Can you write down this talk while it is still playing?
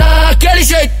Daquele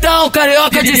jeitão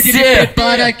carioca de ser.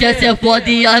 Prepara que essa é foda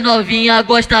e a novinha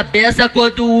gosta dessa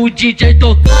quando o DJ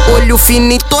tocar. Olho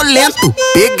fino e tolento,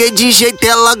 peguei de jeito,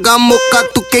 ela gamou,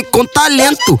 catuquei com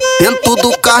talento. Dentro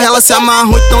do carro ela se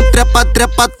amarrou, então trepa,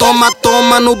 trepa, toma,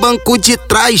 toma no banco de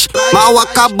trás. Mal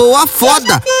acabou a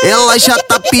foda, ela já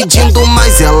tá pedindo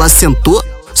mais. Ela sentou,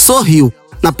 sorriu,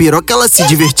 na piroca ela se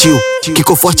divertiu.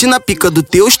 Quicou forte na pica do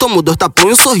Teeuz, tomou 2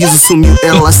 tapões e o sorriso sumiu.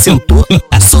 Ela sentou,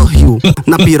 sorriu,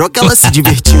 na piroca ela se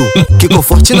divertiu. Quicou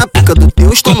forte na pica do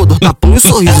Teeuz, tomou 2 tapões e o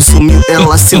sorriso sumiu.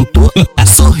 Ela sentou,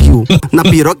 sorriu, na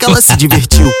piroca ela se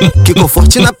divertiu. Quicou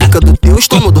forte na pica do Teeuz,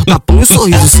 tomou 2 tapões e o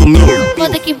sorriso sumiu.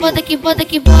 Bota que bota que bota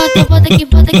que bota, bota que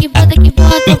bota que bota que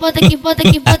bota, bota que bota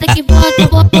que bota que bota,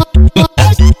 bota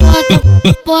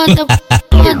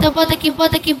bota que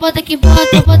bota que bota que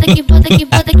bota, bota que bota que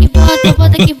bota que bota,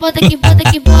 bota que bota que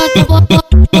bota que bota, bota.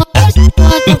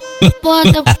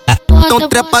 Então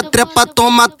trepa, trepa,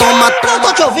 toma, toma, toma.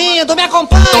 Tô te ouvindo, me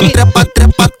acompanha. Então trepa,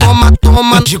 trepa, toma,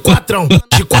 toma. De quatrão,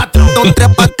 de quatrão. Então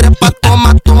trepa, trepa,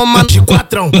 toma, toma. De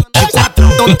quatrão, de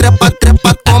quatrão. Então trepa,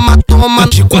 trepa, toma, toma.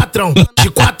 De quatrão, de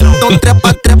quatrão. Então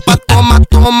trepa, trepa, toma,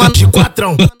 toma. De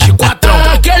quatrão, de quatrão.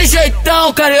 Daquele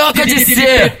jeitão carioca de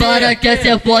ser. Prepara que essa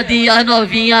é foda e a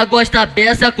novinha gosta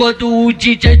dessa quando o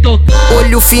DJ tocar.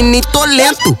 Olho fino e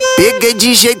tolento, peguei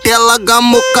de jeito, ela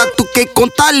gamou, catuquei com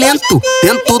talento.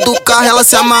 Dentro do carro ela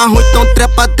se amarrou, então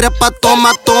trepa, trepa,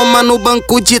 toma, toma no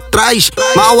banco de trás.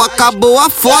 Mal acabou a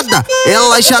foda,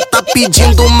 ela já tá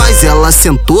pedindo mais. Ela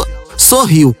sentou,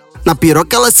 sorriu, na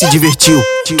piroca ela se divertiu.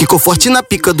 Quicou forte na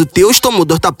pica do Teeuz, tomou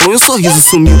 2 tapões e o sorriso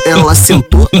sumiu. Ela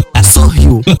sentou,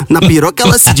 sorriu, na piroca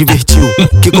ela se divertiu.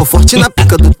 Quicou forte na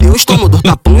pica do Teeuz, tomou 2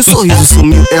 tapões e o sorriso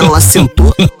sumiu. Ela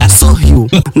sentou, sorriu,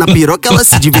 na piroca ela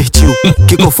se divertiu.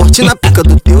 Quicou forte na pica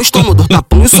do Teeuz, tomou 2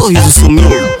 tapões e o sorriso sumiu.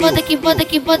 Bota que bota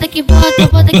que bota que bota,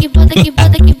 bota que bota que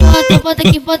bota que bota, bota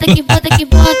que bota que bota que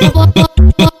bota, bota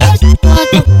que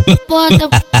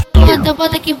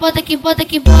bota que bota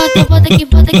que bota, bota que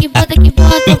bota que bota que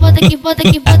bota, bota que bota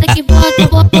que bota que bota,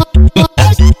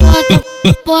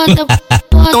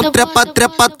 Então trepa,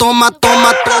 trepa, toma,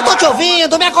 toma, toma. Tô te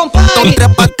ouvindo, me acompanha. Então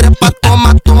trepa, trepa,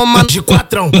 toma, toma. De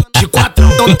quatrão, de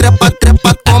quatrão. Então trepa,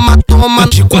 trepa, toma, toma.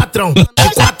 De quatrão,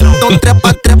 de quatrão. Então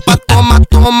trepa, trepa, toma,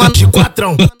 toma. De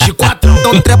quatrão, de quatrão.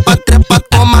 Então trepa, trepa,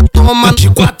 toma, toma. De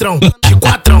quatrão, de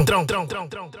quatrão.